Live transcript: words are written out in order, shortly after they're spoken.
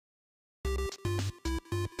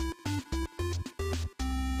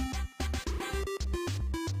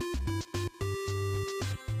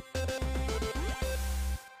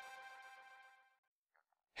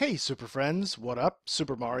Hey Super Friends, what up?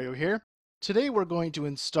 Super Mario here. Today we're going to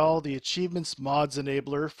install the Achievements Mods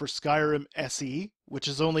Enabler for Skyrim SE, which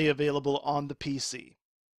is only available on the PC.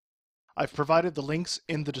 I've provided the links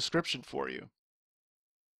in the description for you.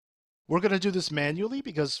 We're going to do this manually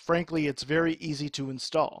because frankly it's very easy to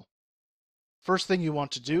install. First thing you want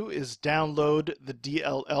to do is download the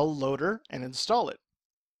DLL Loader and install it.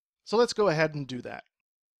 So let's go ahead and do that.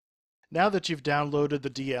 Now that you've downloaded the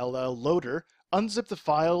DLL Loader, unzip the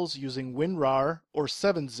files using WinRAR or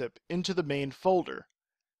 7-zip into the main folder.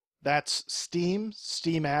 That's Steam,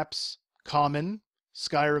 Steam Apps, Common,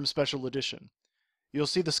 Skyrim Special Edition. You'll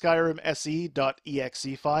see the Skyrim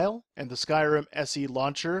SE.exe file and the Skyrim SE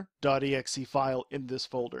Launcher.exe file in this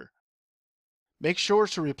folder. Make sure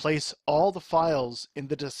to replace all the files in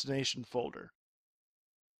the destination folder.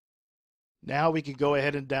 Now we can go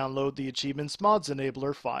ahead and download the Achievements Mods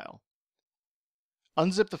Enabler file.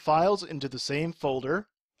 Unzip the files into the same folder.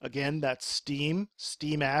 Again, that's Steam,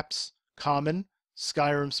 Steam Apps, Common,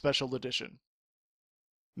 Skyrim Special Edition.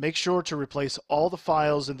 Make sure to replace all the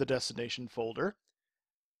files in the destination folder.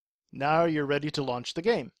 Now you're ready to launch the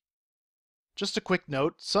game. Just a quick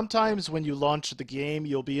note, sometimes when you launch the game,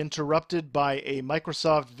 you'll be interrupted by a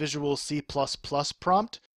Microsoft Visual C++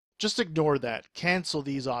 prompt. Just ignore that. Cancel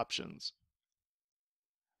these options.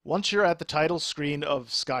 Once you're at the title screen of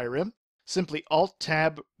Skyrim, simply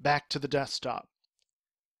Alt-Tab back to the desktop.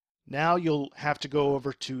 Now you'll have to go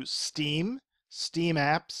over to Steam, Steam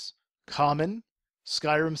Apps, Common,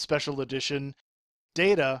 Skyrim Special Edition,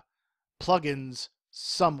 Data, Plugins,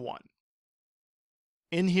 Someone.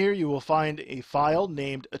 In here you will find a file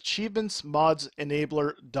named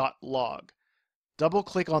achievementsmodsenabler.log.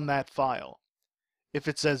 Double-click on that file. If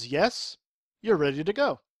it says yes, you're ready to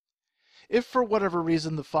go. If for whatever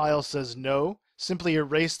reason the file says no, simply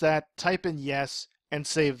erase that, type in yes, and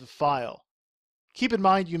save the file. Keep in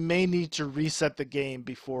mind you may need to reset the game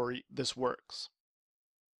before this works.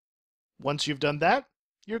 Once you've done that,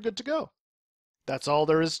 you're good to go. That's all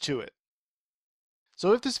there is to it.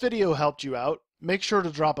 So if this video helped you out, make sure to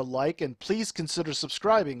drop a like and please consider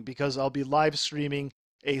subscribing because I'll be live streaming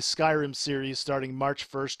a Skyrim series starting March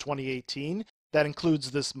 1st, 2018 that includes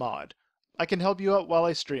this mod. I can help you out while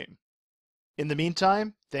I stream. In the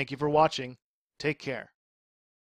meantime, thank you for watching. Take care.